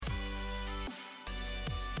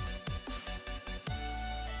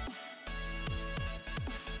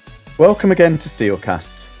Welcome again to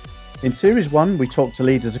Steelcast. In Series 1, we talked to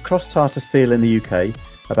leaders across Tata Steel in the UK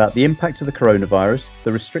about the impact of the coronavirus,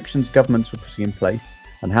 the restrictions governments were putting in place,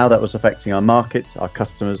 and how that was affecting our markets, our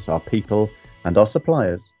customers, our people, and our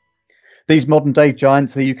suppliers. These modern-day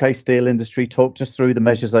giants of the UK steel industry talked us through the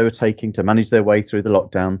measures they were taking to manage their way through the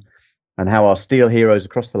lockdown, and how our steel heroes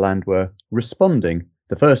across the land were responding,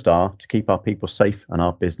 the first R, to keep our people safe and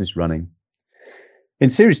our business running. In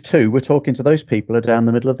Series 2, we're talking to those people who are down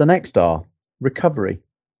the middle of the next R, recovery.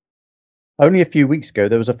 Only a few weeks ago,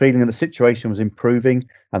 there was a feeling that the situation was improving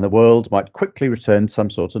and the world might quickly return to some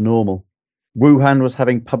sort of normal. Wuhan was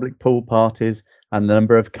having public pool parties and the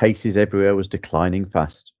number of cases everywhere was declining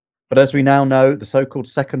fast. But as we now know, the so-called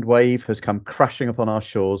second wave has come crashing upon our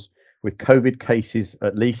shores, with COVID cases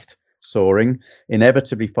at least soaring,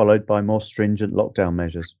 inevitably followed by more stringent lockdown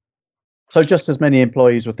measures. So just as many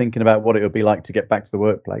employees were thinking about what it would be like to get back to the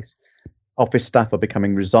workplace, office staff are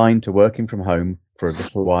becoming resigned to working from home for a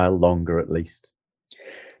little while longer at least.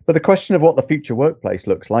 But the question of what the future workplace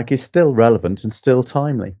looks like is still relevant and still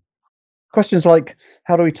timely. Questions like,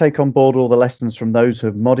 how do we take on board all the lessons from those who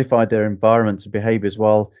have modified their environments and behaviours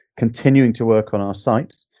while continuing to work on our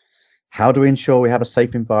sites? How do we ensure we have a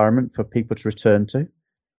safe environment for people to return to?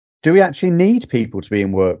 Do we actually need people to be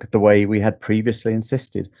in work the way we had previously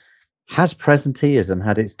insisted? Has presenteeism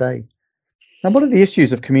had its day? And what are the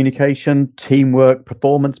issues of communication, teamwork,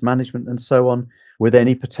 performance management, and so on, with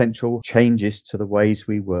any potential changes to the ways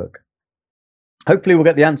we work? Hopefully, we'll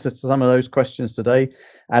get the answers to some of those questions today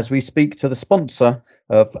as we speak to the sponsor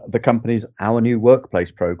of the company's Our New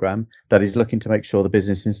Workplace programme that is looking to make sure the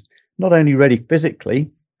business is not only ready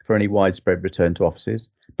physically for any widespread return to offices,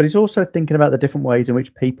 but is also thinking about the different ways in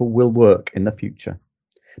which people will work in the future.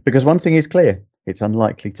 Because one thing is clear, it's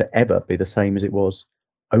unlikely to ever be the same as it was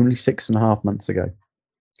only 6.5 months ago.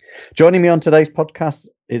 Joining me on today's podcast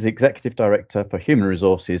is Executive Director for Human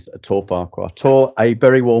Resources, Tor Farquhar. Tor, a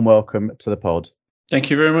very warm welcome to the pod. Thank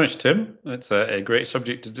you very much, Tim. That's a great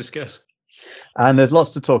subject to discuss. And there's lots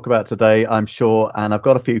to talk about today, I'm sure, and I've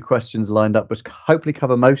got a few questions lined up which hopefully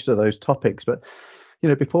cover most of those topics. But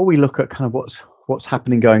before we look at kind of what's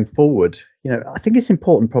happening going forward, I think it's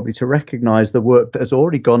important probably to recognise the work that has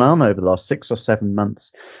already gone on over the last 6 or 7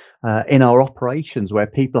 months in our operations, where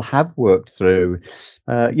people have worked through.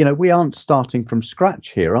 We aren't starting from scratch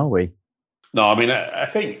here, are we? No, I mean, I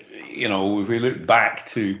think if we look back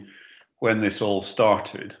to when this all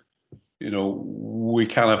started, we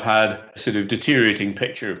kind of had a sort of deteriorating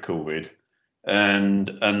picture of COVID, and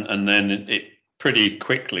then it pretty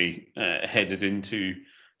quickly headed into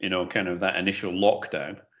kind of that initial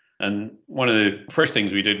lockdown. And one of the first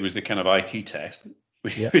things we did was the kind of IT test,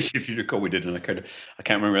 which, if you recall, we did on I can't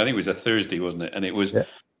remember. I think it was a Thursday, wasn't it? And it was,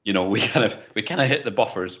 we kind of hit the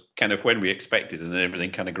buffers kind of when we expected, and then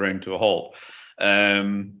everything kind of ground to a halt,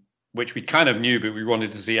 which we kind of knew, but we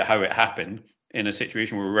wanted to see how it happened in a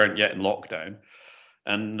situation where we weren't yet in lockdown.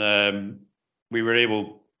 And we were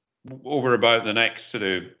able, over about the next sort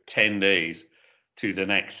of 10 days, to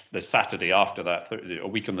the Saturday after that, a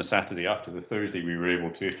week on the Saturday after the Thursday, we were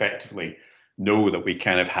able to effectively know that we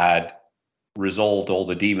kind of had resolved all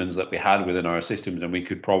the demons that we had within our systems, and we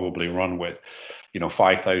could probably run with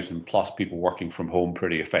 5,000 plus people working from home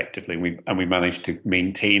pretty effectively. We managed to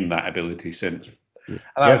maintain that ability since. And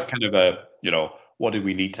that was kind of what did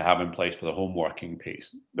we need to have in place for the home working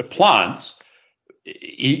piece? The plants,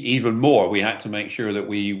 even more, we had to make sure that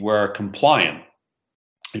we were compliant.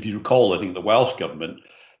 If you recall, I think the Welsh government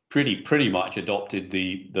pretty much adopted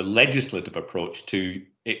the legislative approach to,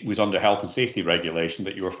 it was under health and safety regulation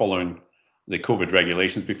that you were following the COVID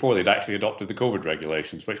regulations before they'd actually adopted the COVID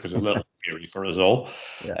regulations, which was a little scary for us all.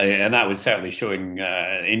 And that was certainly showing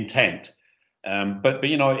intent. But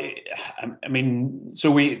I mean,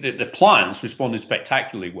 so the plans responded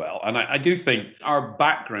spectacularly well. And I do think our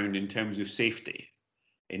background in terms of safety,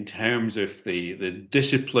 in terms of the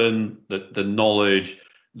discipline, the knowledge,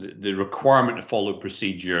 the requirement to follow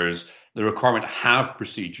procedures, the requirement to have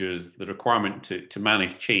procedures, the requirement to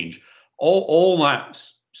manage change, all that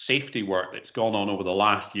safety work that's gone on over the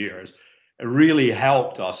last years really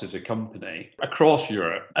helped us as a company across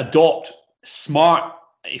Europe adopt smart,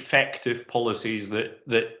 effective policies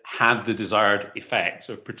that had the desired effects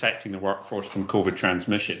of protecting the workforce from COVID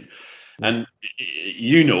transmission. And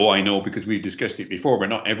I know because we've discussed it before, but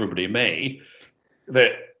not everybody may,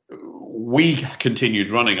 that we continued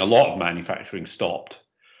running. A lot of manufacturing stopped.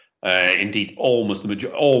 Indeed,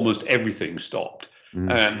 almost everything stopped.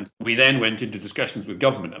 And we then went into discussions with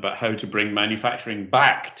government about how to bring manufacturing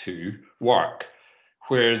back to work,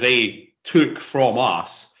 where they took from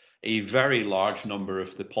us a very large number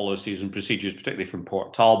of the policies and procedures, particularly from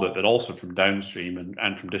Port Talbot, but also from downstream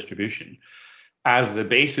and from distribution, as the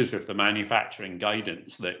basis of the manufacturing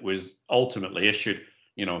guidance that was ultimately issued,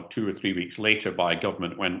 2 or 3 weeks later by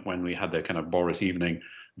government when we had the kind of Boris evening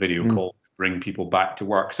video call to bring people back to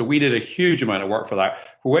work. So we did a huge amount of work for that,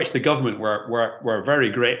 for which the government were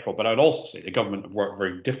very grateful. But I'd also say the government have worked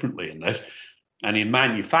very differently in this. And in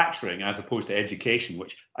manufacturing, as opposed to education,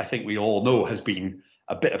 which I think we all know has been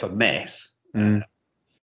a bit of a mess,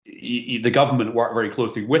 the government worked very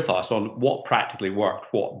closely with us on what practically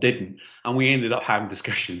worked, what didn't. And we ended up having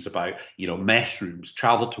discussions about, mess rooms,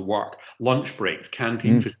 travel to work, lunch breaks,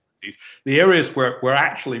 canteen facilities, the areas where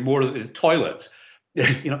actually more of the toilets,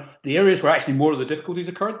 the areas where actually more of the difficulties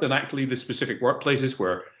occurred than actually the specific workplaces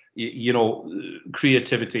where,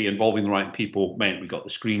 creativity involving the right people meant we got the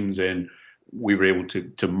screens in. We were able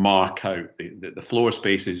to mark out the floor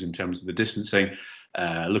spaces in terms of the distancing,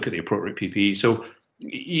 look at the appropriate PPE. So,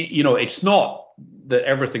 it's not that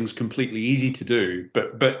everything's completely easy to do,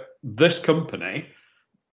 but this company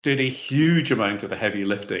did a huge amount of the heavy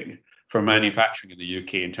lifting for manufacturing in the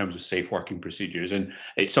UK in terms of safe working procedures, and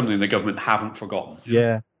it's something the government haven't forgotten.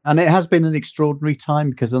 Yeah. And it has been an extraordinary time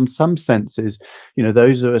because, in some senses,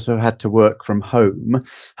 those of us who had to work from home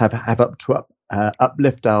have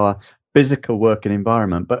uplift our physical working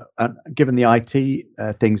environment. But given the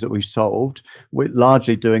IT things that we've solved, we're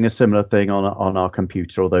largely doing a similar thing on our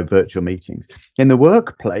computer, although virtual meetings. In the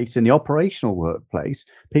workplace, in the operational workplace,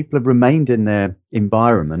 people have remained in their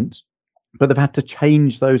environment, but they've had to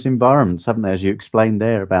change those environments, haven't they? As you explained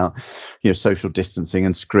there about, social distancing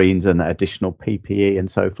and screens and additional PPE and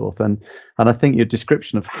so forth. And I think your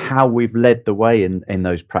description of how we've led the way in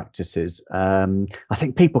those practices, I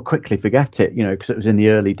think people quickly forget it, because it was in the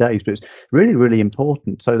early days, but it's really, really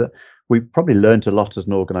important, so that we've probably learned a lot as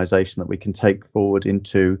an organisation that we can take forward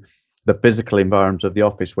into the physical environment of the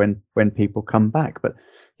office when people come back. But,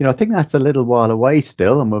 I think that's a little while away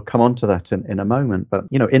still, and we'll come on to that in a moment. But,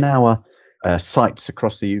 in our sites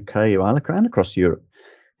across the UK and across Europe,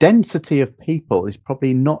 density of people is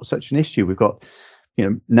probably not such an issue. We've got,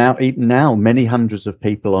 even now, many hundreds of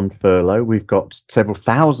people on furlough. We've got several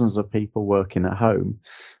thousands of people working at home,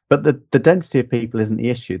 but the density of people isn't the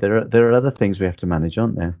issue. There are other things we have to manage,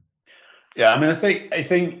 aren't there? Yeah, I mean, I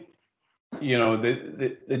think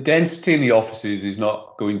the density in the offices is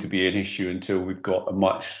not going to be an issue until we've got a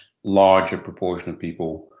much larger proportion of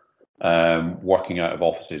people working out of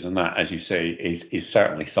offices, and that, as you say, is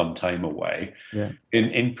certainly some time away. Yeah.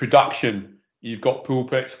 In production, you've got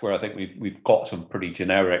pulpits where I think we've got some pretty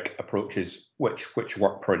generic approaches which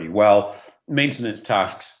work pretty well. Maintenance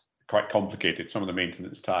tasks, quite complicated, some of the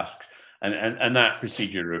maintenance tasks, and that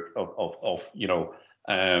procedure of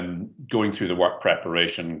going through the work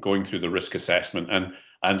preparation, going through the risk assessment,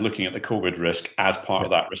 and looking at the COVID risk as part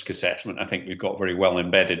of that risk assessment, I think we've got very well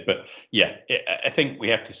embedded. But yeah, I think we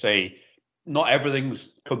have to say not everything's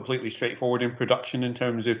completely straightforward in production in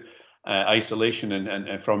terms of isolation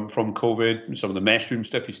and from COVID. Some of the mess room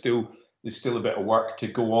stuff there's still a bit of work to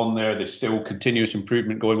go on there. There's still continuous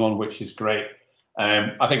improvement going on, which is great.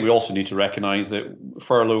 I think we also need to recognise that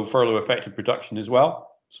furlough affected production as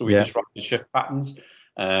well. So we disrupted shift patterns.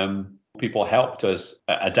 People helped us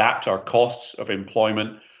adapt our costs of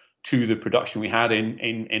employment to the production we had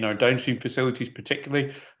in our downstream facilities,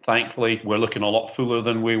 particularly. Thankfully, we're looking a lot fuller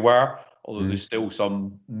than we were, although there's still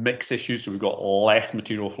some mix issues. So we've got less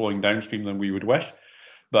material flowing downstream than we would wish.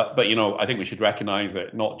 But I think we should recognise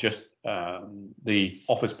that not just the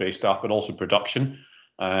office-based staff, but also production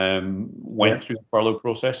went through the furlough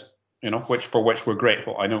process. For which we're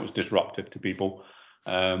grateful. I know it was disruptive to people.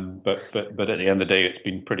 But at the end of the day, it's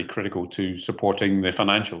been pretty critical to supporting the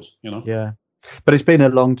financials. Yeah, but it's been a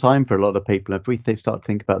long time for a lot of people. If we start to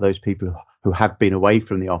think about those people who have been away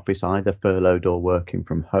from the office, either furloughed or working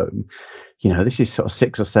from home, this is sort of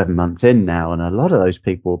 6 or 7 months in now, and a lot of those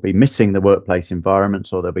people will be missing the workplace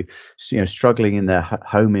environments, or they'll be struggling in their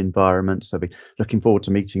home environments. They'll be looking forward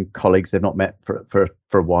to meeting colleagues they've not met for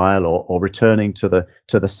a while, or returning to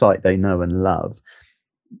the site they know and love.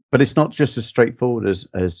 But it's not just as straightforward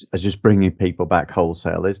as just bringing people back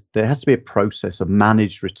wholesale. There has to be a process of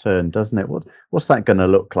managed return, doesn't it? What's that going to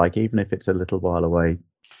look like, even if it's a little while away?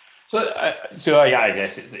 So yeah, I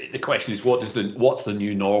guess the question is, what's the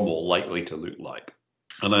new normal likely to look like?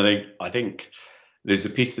 And I think there's a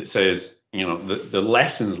piece that says, the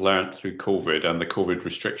lessons learned through COVID and the COVID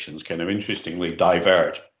restrictions kind of interestingly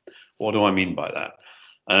diverge. What do I mean by that?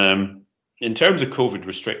 In terms of COVID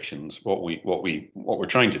restrictions, what we're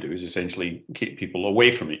trying to do is essentially keep people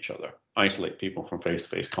away from each other, isolate people from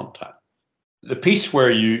face-to-face contact. the piece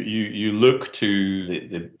where you look to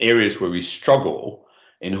the areas where we struggle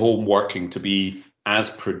in home working to be as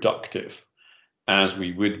productive as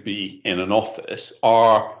we would be in an office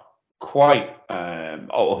are quite,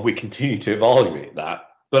 we continue to evaluate that,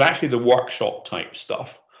 but actually the workshop type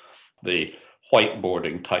stuff, the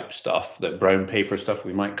whiteboarding type stuff, the brown paper stuff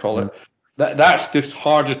we might call it, that's just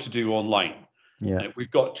harder to do online. Yeah.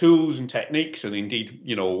 We've got tools and techniques, and indeed,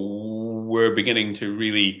 we're beginning to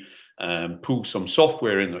really pull some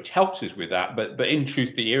software in which helps us with that. But in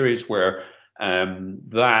truth, the areas where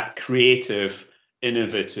that creative,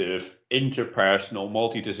 innovative, interpersonal,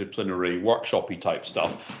 multidisciplinary, workshopy type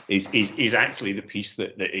stuff is actually the piece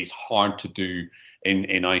that is hard to do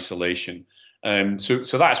in isolation.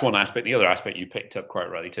 So that's one aspect. The other aspect you picked up quite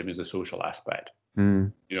rightly, Tim, is the social aspect.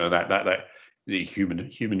 That the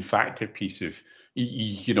human factor piece of,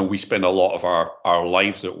 we spend a lot of our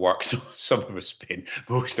lives at work. So some of us spend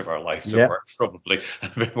most of our lives at work. Probably a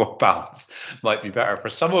bit more balance might be better for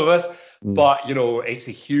some of us. But it's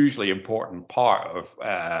a hugely important part of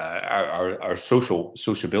our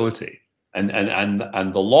sociability,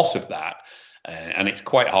 and the loss of that. And it's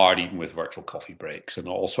quite hard, even with virtual coffee breaks and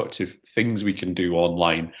all sorts of things we can do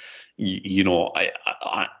online.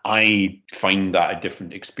 I find that a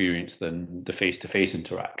different experience than the face-to-face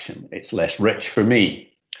interaction. It's less rich for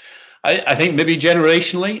me. I think maybe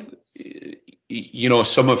generationally,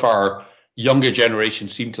 some of our younger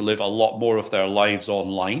generations seem to live a lot more of their lives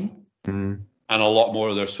online, and a lot more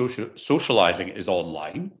of their socializing is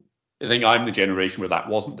online. I think I'm the generation where that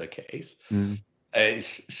wasn't the case.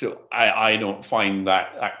 So I don't find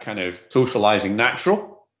that kind of socializing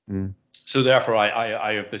natural. So therefore,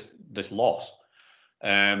 I have this loss.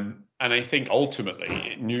 And I think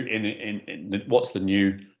ultimately, what's the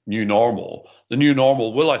new normal? The new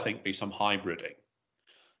normal will, I think, be some hybriding.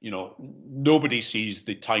 Nobody sees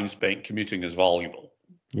the time spent commuting as valuable.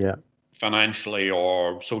 Yeah. Financially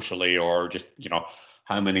or socially, or just,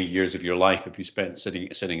 how many years of your life have you spent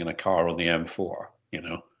sitting in a car on the M4,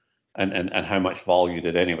 and how much value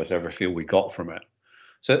did any of us ever feel we got from it?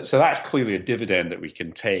 So that's clearly a dividend that we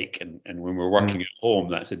can take. And when we're working at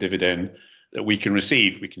home, that's a dividend that we can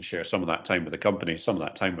receive. We can share some of that time with the company, some of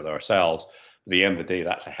that time with ourselves. At the end of the day,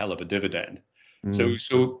 that's a hell of a dividend.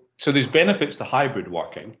 So there's benefits to hybrid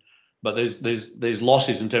working, but there's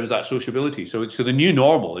losses in terms of that sociability. So the new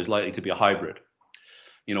normal is likely to be a hybrid,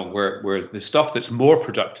 where the stuff that's more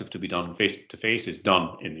productive to be done face to face is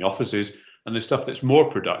done in the offices, and the stuff that's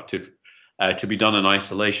more productive to be done in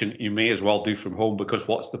isolation, you may as well do from home, because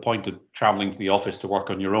what's the point of traveling to the office to work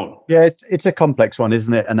on your own? Yeah, it's a complex one,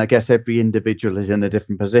 isn't it? And I guess every individual is in a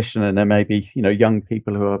different position, and there may be, young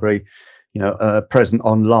people who are very, present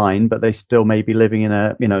online, but they still may be living in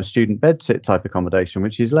a, student bedsit type accommodation,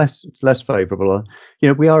 which is less favourable.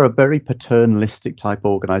 We are a very paternalistic type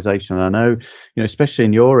organisation. I know, especially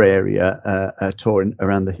in your area, Tor,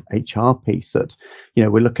 around the HR piece, that,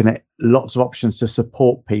 we're looking at lots of options to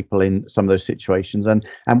support people in some of those situations, and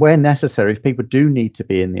where necessary, if people do need to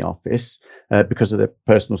be in the office because of their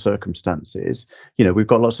personal circumstances, we've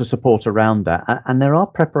got lots of support around that, and there are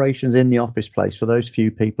preparations in the office place for those few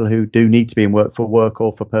people who do need to be in work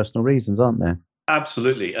or for personal reasons, aren't there?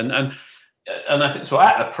 Absolutely. And I think so.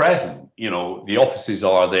 At the present, the offices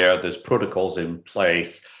are there. There's protocols in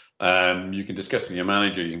place. You can discuss with your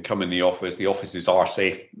manager. You can come in the office. The offices are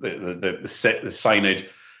safe. The signage,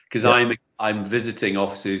 because I'm visiting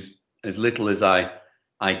offices as little as I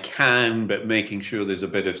can, but making sure there's a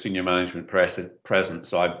bit of senior management present.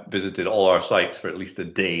 So I've visited all our sites for at least a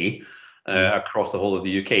day across the whole of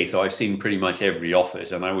the UK. So I've seen pretty much every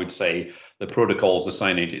office, and I would say the protocols, the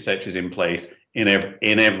signage, etc., is in place in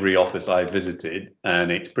every office I've visited,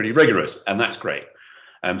 and it's pretty rigorous, and that's great.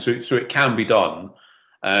 So it can be done,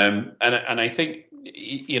 and I think,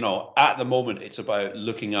 at the moment it's about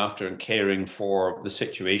looking after and caring for the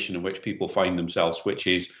situation in which people find themselves, which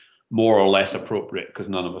is more or less appropriate, because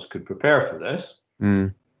none of us could prepare for this.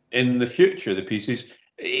 In the future, the piece is,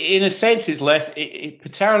 in a sense, is less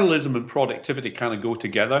paternalism and productivity kind of go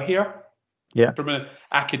together here. Yeah. From an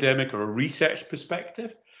academic or a research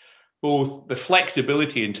perspective, both the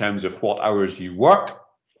flexibility in terms of what hours you work,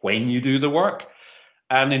 when you do the work,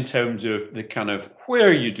 and in terms of the kind of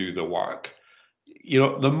where you do the work.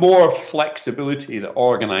 The more flexibility that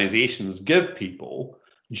organizations give people,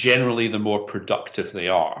 generally the more productive they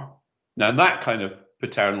are. Now, that kind of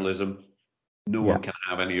paternalism, no one can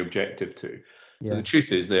have any objective to. Yeah. The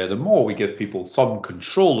truth is, the more we give people some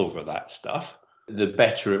control over that stuff, the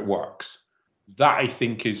better it works. That, I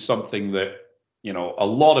think, is something that, a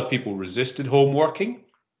lot of people resisted home working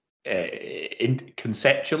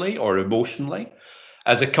conceptually or emotionally.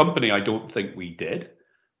 As a company, I don't think we did.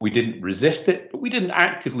 We didn't resist it, but we didn't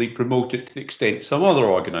actively promote it to the extent some other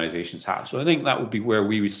organisations have. So I think that would be where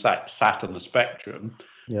we sat on the spectrum.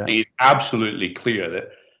 Yeah. It's absolutely clear that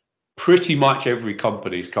pretty much every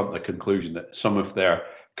company's come to the conclusion that some of their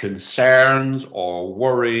concerns or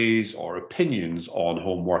worries or opinions on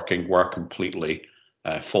home working were completely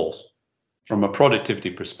false. From a productivity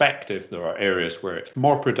perspective, there are areas where it's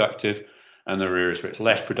more productive and there are areas where it's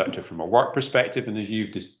less productive from a work perspective. And as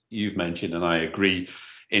you've mentioned, and I agree,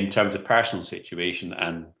 in terms of personal situation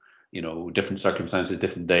and different circumstances,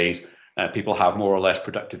 different days, people have more or less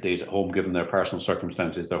productive days at home given their personal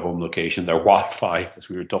circumstances, their home location, their Wi-Fi, as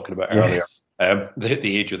we were talking about earlier,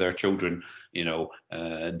 the age of their children,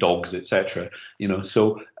 dogs, etc.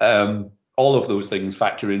 So all of those things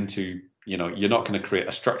factor into, you're not going to create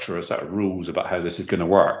a structure or a set of rules about how this is going to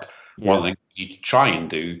work. One of the things you need to try and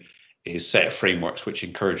do is set frameworks which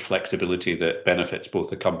encourage flexibility that benefits both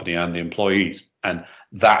the company and the employees. And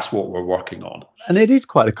that's what we're working on. And it is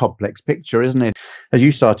quite a complex picture, isn't it? As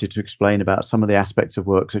you started to explain about some of the aspects of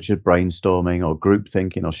work, such as brainstorming or group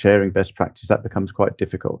thinking or sharing best practice, that becomes quite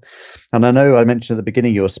difficult. And I know I mentioned at the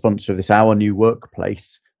beginning you're a sponsor of this Our New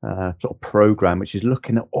Workplace sort of program, which is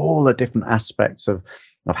looking at all the different aspects of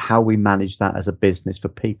how we manage that as a business for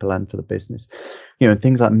people and for the business.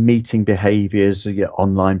 Things like meeting behaviors,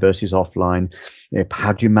 online versus offline.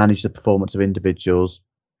 How do you manage the performance of individuals?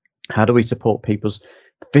 How do we support people's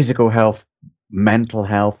physical health, mental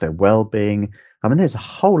health, their well-being? I mean, there's a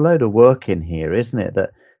whole load of work in here, isn't it?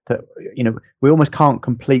 That we almost can't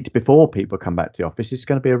complete before people come back to the office. It's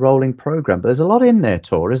going to be a rolling program, but there's a lot in there,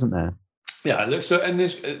 Tor, isn't there? Yeah, look. So, and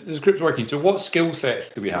there's groups working. So, what skill sets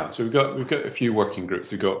do we have? So, we've got a few working groups.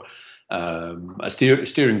 We've got a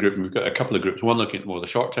steering group, and we've got a couple of groups. One looking at more of the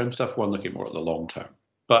short-term stuff, one looking more at the long-term.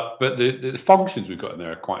 But the functions we've got in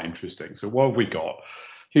there are quite interesting. So, what have we got?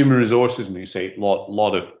 Human resources, and you say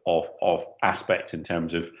lot of aspects in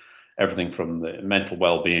terms of everything from the mental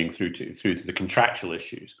well-being through to the contractual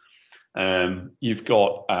issues. You've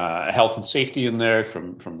got health and safety in there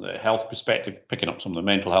from the health perspective, picking up some of the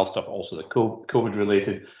mental health stuff, also the COVID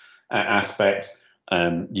related aspects.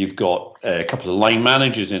 You've got a couple of line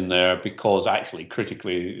managers in there because actually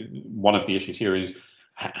critically one of the issues here is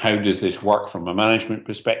how does this work from a management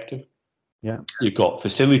perspective? Yeah. You've got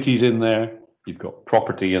facilities in there, you've got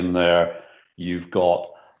property in there, you've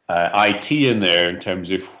got IT in there in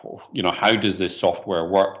terms of how does this software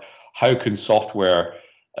work? How can software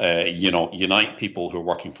unite people who are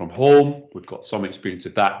working from home? We've got some experience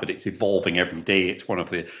of that, but it's evolving every day. It's one of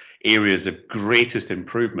the areas of greatest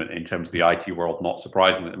improvement in terms of the IT world, not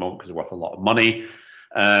surprising at the moment because it's worth a lot of money.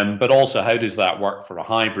 But also, how does that work for a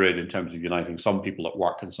hybrid in terms of uniting some people at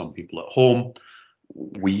work and some people at home?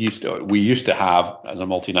 We used to have, as a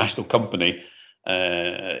multinational company,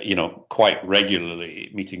 quite regularly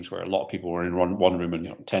meetings where a lot of people were in one room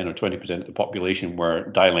and 10 or 20% of the population were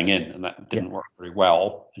dialing in, and that didn't work very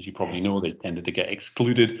well. As you probably know, they tended to get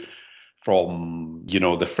excluded from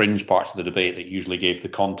the fringe parts of the debate that usually gave the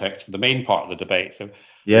context for the main part of the debate. So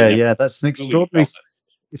that's an extraordinary.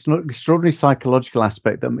 It's an extraordinary psychological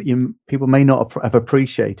aspect that people may not have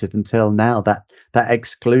appreciated until now. That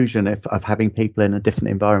exclusion of having people in a different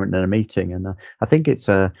environment in a meeting, and I think it's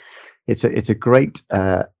a great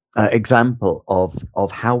example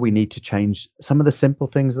of how we need to change some of the simple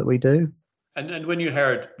things that we do. And when you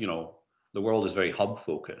heard, the world is very hub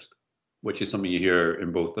focused, which is something you hear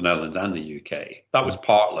in both the Netherlands and the UK. That was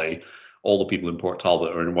partly all the people in Port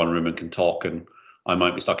Talbot are in one room and can talk, and I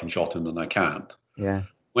might be stuck in Shotton and I can't. Yeah.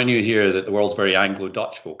 When you hear that the world's very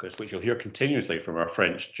Anglo-Dutch focused, which you'll hear continuously from our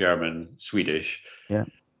French, German, Swedish,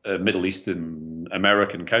 Middle Eastern,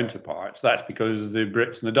 American counterparts, that's because the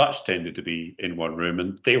Brits and the Dutch tended to be in one room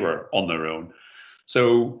and they were on their own.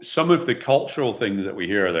 So some of the cultural things that we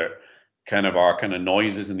hear that are kind of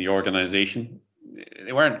noises in the organization,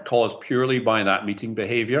 they weren't caused purely by that meeting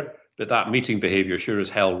behavior, but that meeting behavior sure as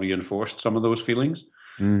hell reinforced some of those feelings.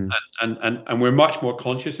 And we're much more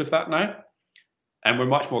conscious of that now. And we're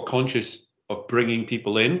much more conscious of bringing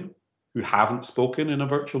people in who haven't spoken in a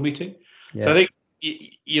virtual meeting. Yeah. So I think,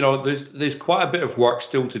 there's quite a bit of work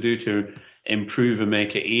still to do to improve and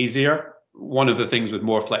make it easier. One of the things with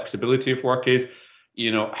more flexibility of work is,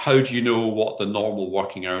 how do you know what the normal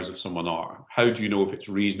working hours of someone are? How do you know if it's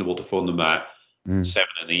reasonable to phone them at 7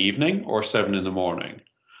 in the evening or 7 in the morning?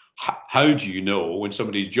 How do you know when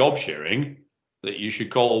somebody's job sharing that you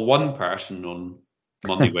should call one person on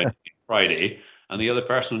Monday, Wednesday, Friday, and the other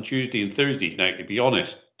person on Tuesday and Thursday? Now, to be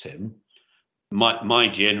honest, Tim, my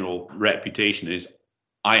general reputation is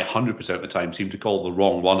I 100% of the time seem to call the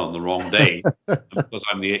wrong one on the wrong day. Because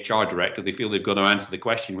I'm the HR director, they feel they've got to answer the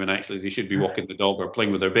question when actually they should be walking the dog or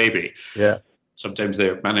playing with their baby. Yeah. Sometimes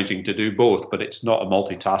they're managing to do both, but it's not a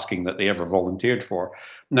multitasking that they ever volunteered for.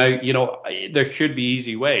 Now, there should be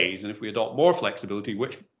easy ways, and if we adopt more flexibility,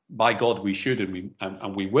 which by God we should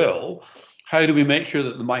and we will, how do we make sure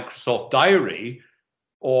that the Microsoft Diary,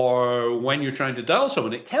 or when you're trying to dial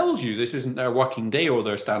someone, it tells you this isn't their working day or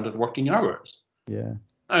their standard working hours? Yeah.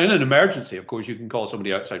 Now, in an emergency, of course, you can call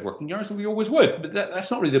somebody outside working hours, and we always would, but that's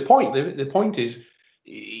not really the point. The point is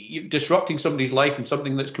you're disrupting somebody's life in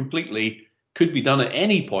something that's completely could be done at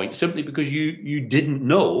any point simply because you didn't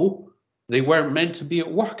know they weren't meant to be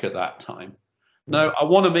at work at that time. Now, I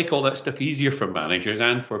want to make all that stuff easier for managers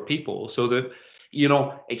and for people so that,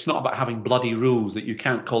 it's not about having bloody rules that you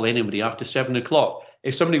can't call anybody after 7 o'clock.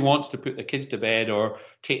 If somebody wants to put their kids to bed or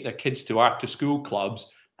take their kids to after school clubs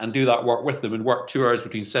and do that work with them and work 2 hours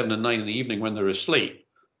between 7 and 9 in the evening when they're asleep,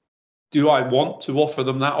 do I want to offer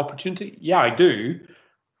them that opportunity? Yeah, I do.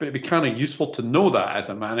 But it'd be kind of useful to know that as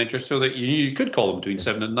a manager so that you could call them between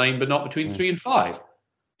 7 and 9, but not between 3 and 5.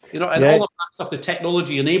 And all of that stuff, the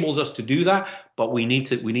technology enables us to do that, but we need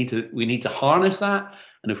to harness that.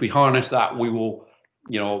 And if we harness that, we will,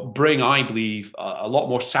 bring, I believe, a lot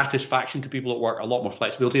more satisfaction to people at work, a lot more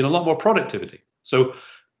flexibility, and a lot more productivity. So,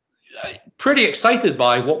 pretty excited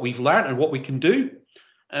by what we've learned and what we can do.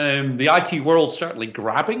 The IT world certainly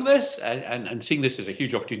grabbing this and seeing this as a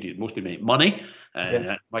huge opportunity to mostly make money,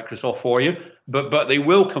 Microsoft for you, but they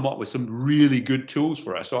will come up with some really good tools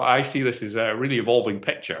for us. So I see this as a really evolving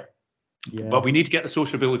picture. Yeah. But we need to get the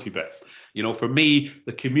sociability bit. For me,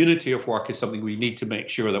 the community of work is something we need to make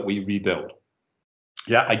sure that we rebuild.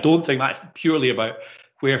 Yeah, I don't think that's purely about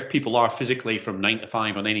where people are physically from 9 to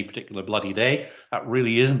 5 on any particular bloody day. That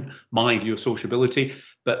really isn't my view of sociability.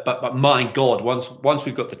 But my God, once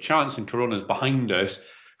we've got the chance and Corona's behind us,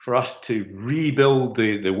 for us to rebuild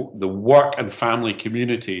the work and family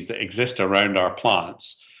communities that exist around our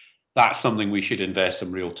plants, that's something we should invest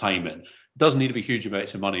some real time in. It doesn't need to be huge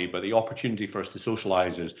amounts of money, but the opportunity for us to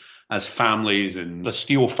socialize as families and the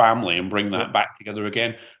Steele family and bring that back together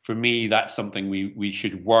again, for me, that's something we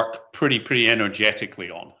should work pretty energetically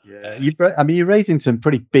on. Yeah, you're raising some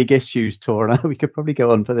pretty big issues, Tor, and we could probably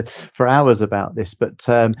go on for hours about this, but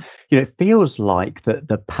it feels like that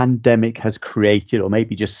the pandemic has created, or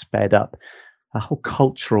maybe just sped up, a whole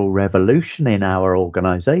cultural revolution in our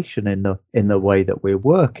organization in the way that we're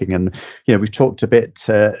working. And we've talked a bit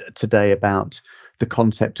today about the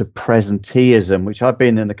concept of presenteeism, which I've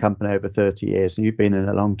been in the company over 30 years and you've been in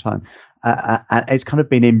a long time. And it's kind of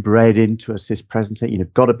been inbred into us, this presentation.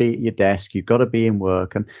 You've got to be at your desk, you've got to be in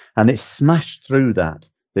work, and it's smashed through that.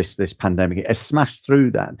 This pandemic, it has smashed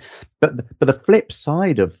through that. But the flip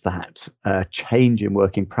side of that change in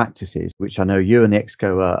working practices, which I know you and the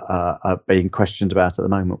Exco are being questioned about at the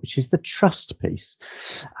moment, which is the trust piece.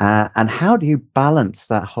 And how do you balance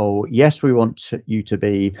that whole, yes, we want you to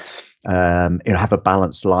be, have a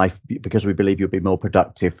balanced life because we believe you'll be more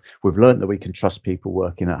productive. We've learned that we can trust people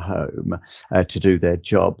working at home to do their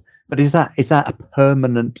job. But is that a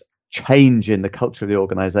permanent change in the culture of the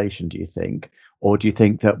organization, do you think? Or do you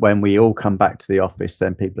think that when we all come back to the office,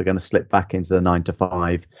 then people are going to slip back into the 9 to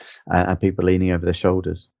 5 and people leaning over their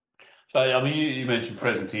shoulders? So, I mean, you mentioned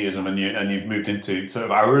presenteeism and you've moved into sort of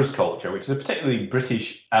hours culture, which is a particularly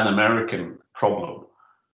British and American problem.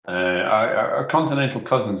 Our continental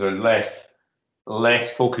cousins are less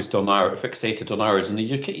focused on hours, fixated on hours. And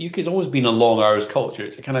the UK's always been a long hours culture.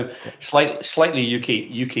 It's a kind of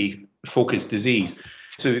slightly UK focused disease.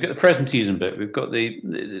 So we've got the presenteeism bit, we've got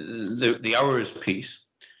the hours piece.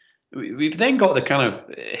 We've then got the kind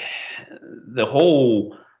of the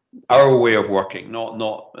whole our way of working, not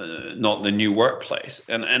the new workplace,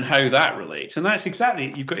 and how that relates. And that's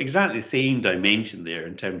you've got exactly the same dimension there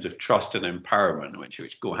in terms of trust and empowerment,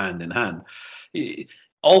 which go hand in hand.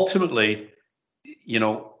 Ultimately,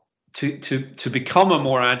 to become a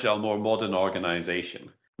more agile, more modern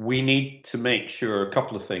organization, we need to make sure a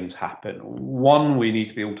couple of things happen. One, we need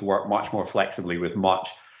to be able to work much more flexibly with much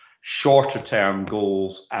shorter term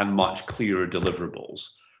goals and much clearer deliverables,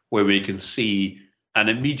 where we can see an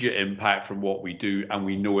immediate impact from what we do and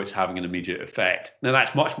we know it's having an immediate effect. Now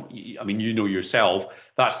that's yourself,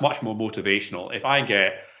 that's much more motivational. If I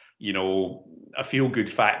get, a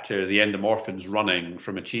feel-good factor, the endomorphins running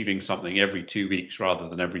from achieving something every 2 weeks rather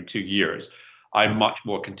than every 2 years, I'm much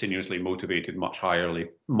more continuously motivated, much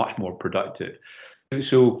more productive.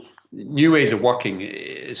 So new ways of working,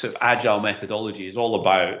 sort of agile methodology is all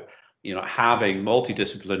about, having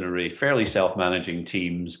multidisciplinary, fairly self-managing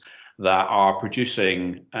teams that are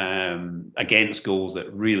producing against goals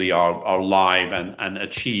that really are live and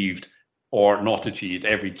achieved or not achieved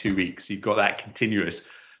every 2 weeks. You've got that continuous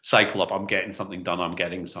cycle of I'm getting something done, I'm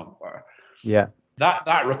getting somewhere. Yeah.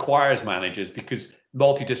 That requires managers, because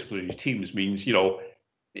multidisciplinary teams means,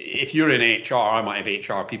 if you're in HR, I might have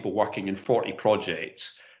HR people working in 40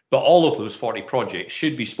 projects, but all of those 40 projects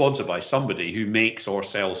should be sponsored by somebody who makes or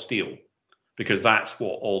sells steel, because that's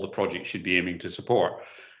what all the projects should be aiming to support.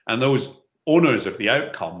 And those owners of the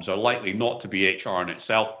outcomes are likely not to be HR in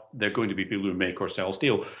itself. They're going to be people who make or sell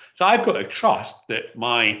steel. So I've got to trust that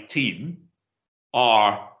my team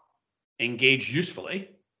are engaged usefully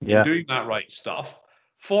in doing that right stuff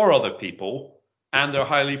for other people, and they're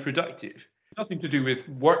highly productive. It's nothing to do with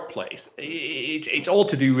workplace. It's all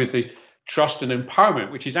to do with the trust and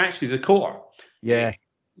empowerment, which is actually the core. Yeah.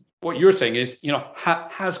 What you're saying is,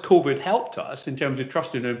 has COVID helped us in terms of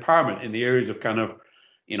trust and empowerment in the areas of kind of,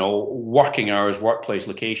 working hours, workplace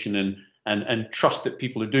location, and trust that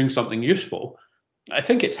people are doing something useful? I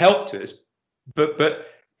think it's helped us, but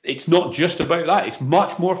it's not just about that. It's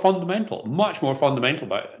much more fundamental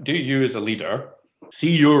about, do you as a leader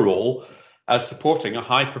see your role as supporting a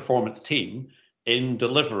high performance team in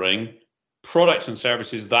delivering products and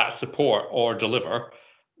services that support or deliver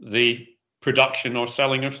the production or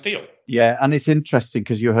selling of steel? Yeah, and it's interesting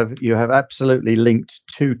because you have absolutely linked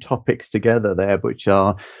two topics together there, which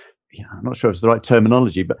are, I'm not sure if it's the right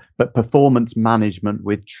terminology, but performance management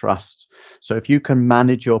with trust. So if you can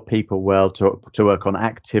manage your people well to work on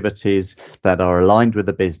activities that are aligned with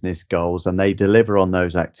the business goals, and they deliver on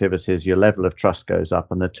those activities, your level of trust goes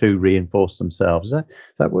up, and the two reinforce themselves.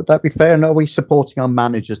 Would that be fair? And are we supporting our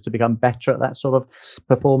managers to become better at that sort of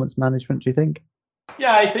performance management, do you think?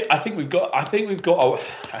 Yeah, I think we've got a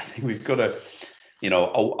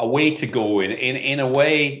a way to go in a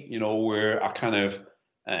way. We're a kind of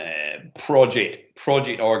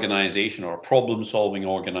project organization or a problem solving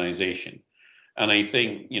organization. And I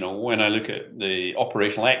think, when I look at the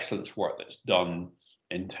operational excellence work that's done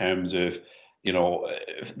in terms of,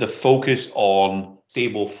 the focus on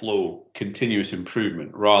stable flow, continuous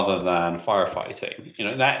improvement rather than firefighting,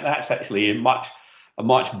 that's actually a much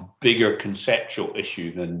bigger conceptual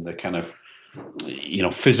issue than the kind of,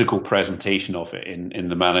 physical presentation of it in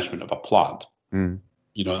the management of a plant.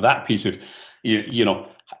 That piece of,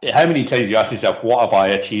 how many times you ask yourself, what have I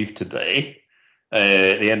achieved today?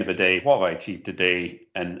 At the end of the day, what have I achieved today?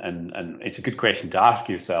 And it's a good question to ask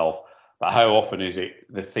yourself, but how often is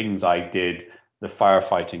it the things I did, the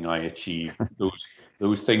firefighting I achieved,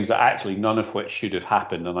 those things that actually none of which should have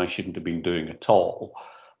happened and I shouldn't have been doing at all?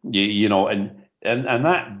 And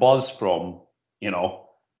that buzz from,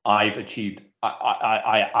 I've achieved,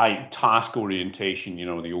 I task orientation,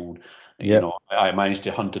 the old, I managed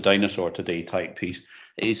to hunt a dinosaur today type piece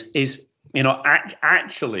is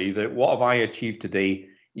actually that what have I achieved today?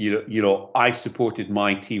 I supported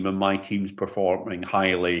my team and my team's performing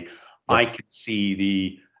highly. Yeah. I can see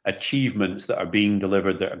the achievements that are being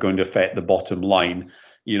delivered that are going to affect the bottom line.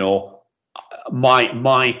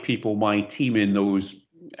 My people, my team in those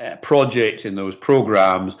projects, in those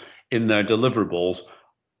programs, in their deliverables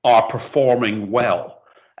are performing well.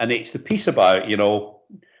 And it's the piece about, are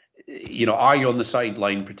you on the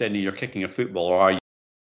sideline pretending you're kicking a football, or are you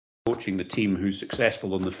coaching the team who's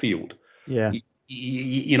successful on the field? Yeah.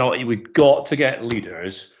 We've got to get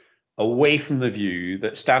leaders away from the view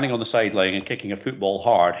that standing on the sideline and kicking a football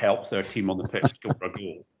hard helps their team on the pitch score a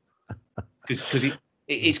goal. Because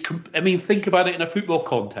think about it in a football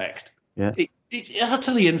context. Yeah. It's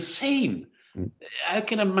utterly insane. How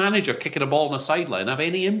can a manager kicking a ball on the sideline have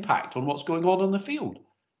any impact on what's going on the field?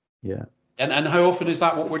 Yeah. And how often is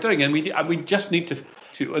that what we're doing? And we just need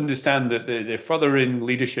to understand that the further in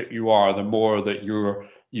leadership you are, the more that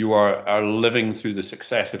you are living through the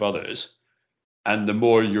success of others, and the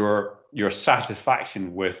more your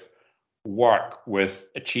satisfaction with work, with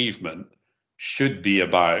achievement, should be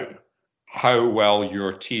about how well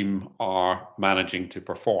your team are managing to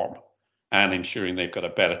perform and ensuring they've got a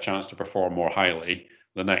better chance to perform more highly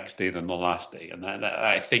the next day than the last day. And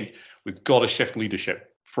I think we've got to shift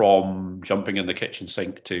leadership from jumping in the kitchen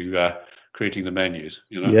sink to creating the menus.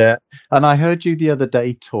 Yeah, and I heard you the other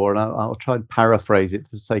day, Tor, and I'll try and paraphrase it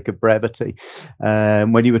for the sake of brevity,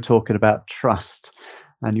 when you were talking about trust.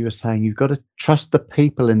 And you were saying you've got to trust the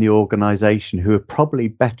people in the organization who are probably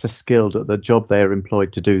better skilled at the job they're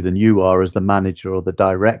employed to do than you are as the manager or the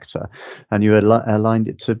director. And you aligned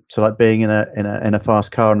it to like being in a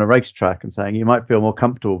fast car on a racetrack, and saying you might feel more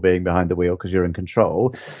comfortable being behind the wheel because you're in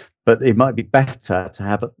control. but it might be better to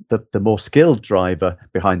have the more skilled driver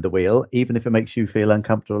behind the wheel, even if it makes you feel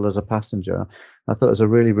uncomfortable as a passenger. I thought it was a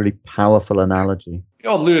really, really powerful analogy. The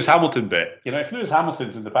old Lewis Hamilton bit. If Lewis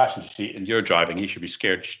Hamilton's in the passenger seat and you're driving, you should be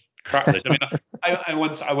scared crapless. I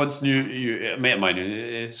mean, I once knew a mate of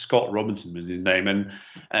mine, Scott Robinson was his name, and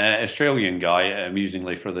Australian guy,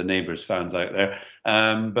 amusingly for the Neighbours fans out there.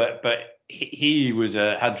 But he was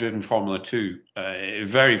had driven Formula 2, a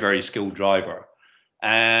very, very skilled driver.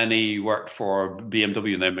 And he worked for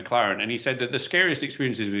BMW and then McLaren. And he said that the scariest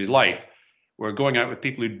experiences of his life were going out with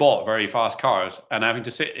people who'd bought very fast cars and having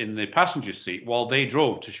to sit in the passenger seat while they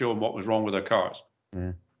drove to show him what was wrong with their cars.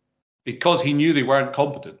 Yeah. Because he knew they weren't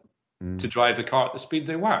competent to drive the car at the speed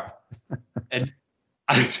they were. And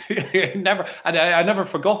I never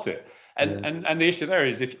forgot it. And the issue there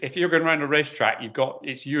is if you're going around a racetrack,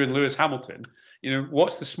 it's you and Lewis Hamilton,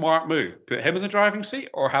 what's the smart move? Put him in the driving seat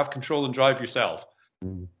or have control and drive yourself?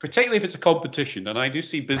 Particularly if it's a competition, and I do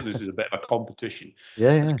see business as a bit of a competition.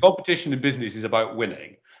 Yeah. Competition in business is about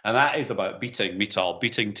winning, and that is about beating Mittal,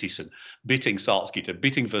 beating Thyssen, beating Salzgitter,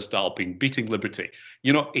 beating Verstappen, beating Liberty.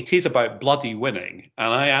 It is about bloody winning,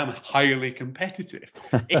 and I am highly competitive.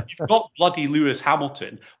 If you've got bloody Lewis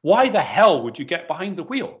Hamilton, why the hell would you get behind the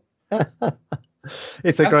wheel?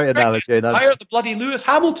 It's a great analogy. Hire the bloody Lewis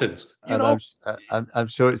Hamiltons. I'm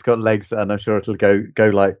sure it's got legs, and I'm sure it'll go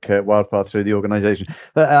like wildfire through the organisation.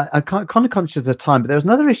 But I'm kind of conscious of time. But there was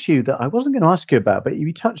another issue that I wasn't going to ask you about, but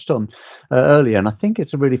you touched on earlier, and I think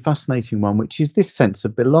it's a really fascinating one, which is this sense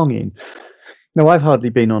of belonging. Now, I've hardly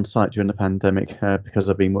been on site during the pandemic because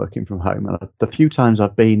I've been working from home, and the few times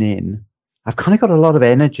I've been in, I've kind of got a lot of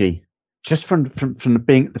energy. Just from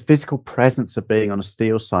being the physical presence of being on a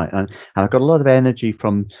steel site, and I've got a lot of energy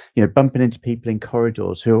from bumping into people in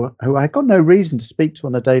corridors who I've got no reason to speak to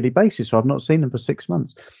on a daily basis, so I've not seen them for 6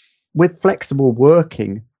 months. With flexible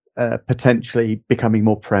working potentially becoming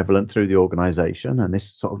more prevalent through the organisation, and this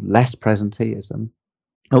sort of less presenteeism,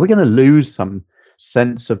 are we going to lose some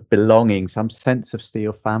sense of belonging, some sense of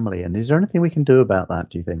steel family? And is there anything we can do about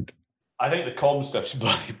that, do you think? I think the comm stuff's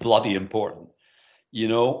bloody important. You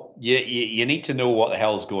need to know what the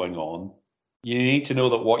hell's going on. You need to know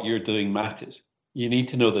that what you're doing matters. You need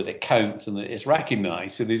to know that it counts and that it's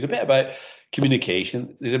recognized. So there's a bit about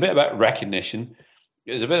communication. There's a bit about recognition.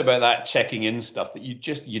 There's a bit about that checking in stuff that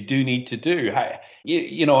you do need to do.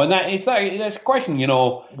 And that's a question.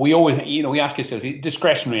 We always we ask ourselves,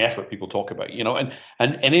 discretionary effort. People talk about and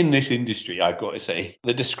in this industry, I've got to say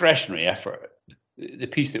the discretionary effort, the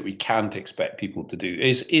piece that we can't expect people to do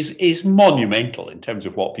is monumental in terms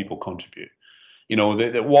of what people contribute.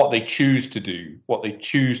 What they choose to do, what they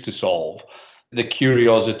choose to solve, the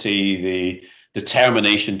curiosity, the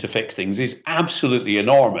determination to fix things is absolutely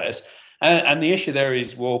enormous. And the issue there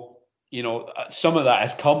is, some of that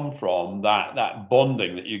has come from that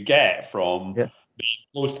bonding that you get from being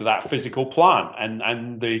close to that physical plant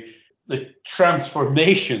and the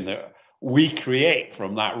transformation that we create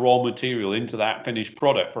from that raw material into that finished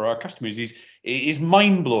product for our customers is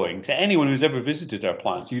mind-blowing to anyone who's ever visited our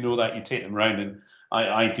plants. That you take them around, and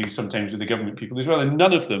I do sometimes with the government people as well, and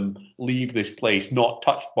none of them leave this place not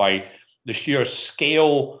touched by the sheer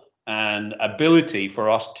scale and ability for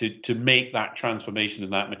us to make that transformation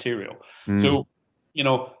in that material. So,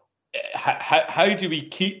 how do we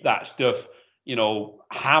keep that stuff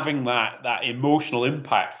having that emotional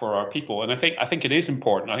impact for our people? And I think it is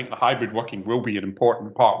important. I think the hybrid working will be an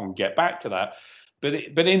important part when we get back to that. But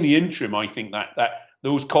in the interim, I think that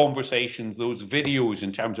those conversations, those videos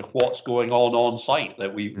in terms of what's going on site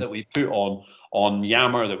that we put on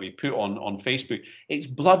Yammer, that we put on Facebook, it's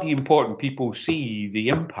bloody important people see the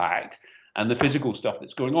impact and the physical stuff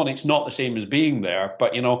that's going on. It's not the same as being there,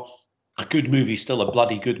 but a good movie is still a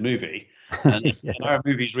bloody good movie. And our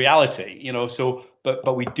movie's reality, so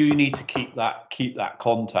but we do need to keep that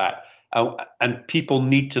contact, and people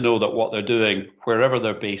need to know that what they're doing, wherever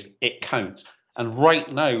they're based, it counts. And right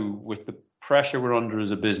now, with the pressure we're under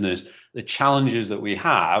as a business, the challenges that we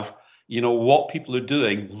have, what people are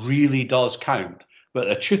doing really does count. But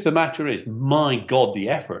the truth of the matter is, my God, the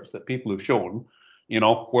efforts that people have shown,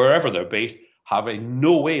 wherever they're based, have in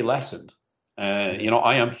no way lessened.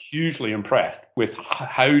 I am hugely impressed with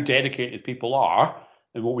how dedicated people are,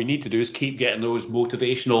 and what we need to do is keep getting those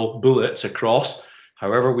motivational bullets across,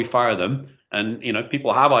 however we fire them. And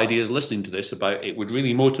people have ideas listening to this about it would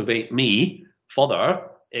really motivate me further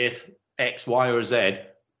if X, Y, or Z.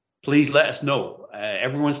 Please let us know.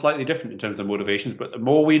 Everyone's slightly different in terms of motivations, but the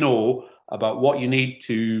more we know about what you need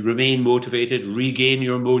to remain motivated, regain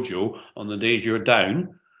your mojo on the days you're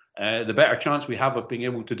down, the better chance we have of being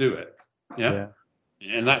able to do it. Yeah.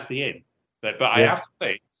 And that's the aim. But I have to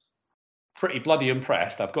say, pretty bloody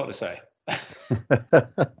impressed, I've got to say.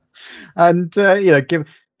 And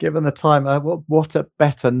given the time, what a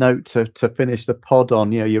better note to finish the pod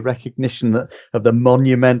on. Your recognition of the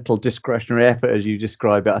monumental discretionary effort, as you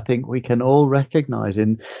describe it, I think we can all recognise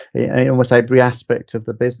in almost every aspect of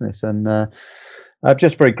the business. And I'm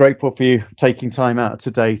just very grateful for you taking time out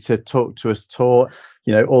today to talk to us, Tor.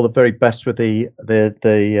 All the very best with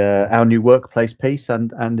the our new workplace piece,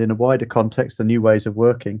 and in a wider context, the new ways of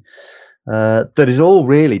working. That is all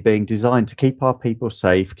really being designed to keep our people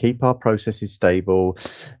safe, keep our processes stable,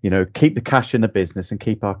 keep the cash in the business, and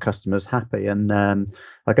keep our customers happy. And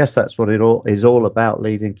I guess that's what it all is all about,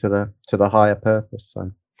 leading to the higher purpose.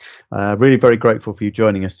 So, really very grateful for you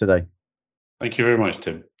joining us today. Thank you very much,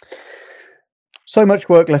 Tim. So much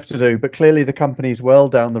work left to do, but clearly the company is well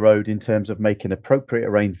down the road in terms of making appropriate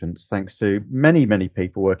arrangements, thanks to many, many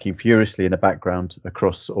people working furiously in the background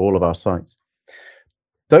across all of our sites.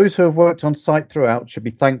 Those who have worked on site throughout should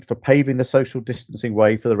be thanked for paving the social distancing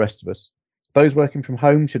way for the rest of us. Those working from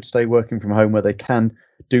home should stay working from home where they can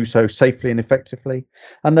do so safely and effectively,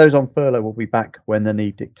 and those on furlough will be back when the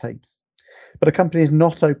need dictates. But a company is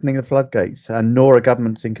not opening the floodgates, and nor are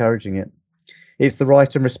governments encouraging it. It's the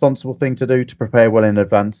right and responsible thing to do to prepare well in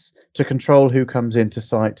advance, to control who comes into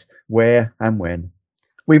site, where and when.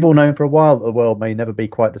 We've all known for a while that the world may never be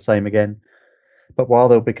quite the same again. But while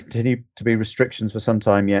there'll continue to be restrictions for some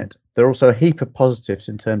time yet, there are also a heap of positives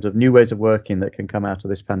in terms of new ways of working that can come out of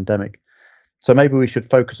this pandemic. So maybe we should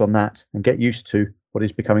focus on that and get used to what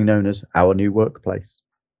is becoming known as our new workplace.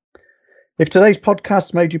 If today's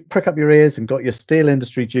podcast made you prick up your ears and got your steel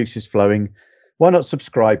industry juices flowing, why not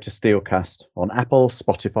subscribe to Steelcast on Apple,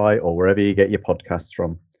 Spotify, or wherever you get your podcasts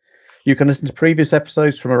from? You can listen to previous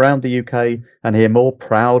episodes from around the UK and hear more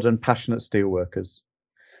proud and passionate steelworkers.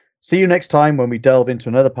 See you next time when we delve into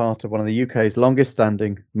another part of one of the UK's longest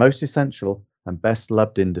standing, most essential and best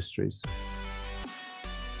loved industries.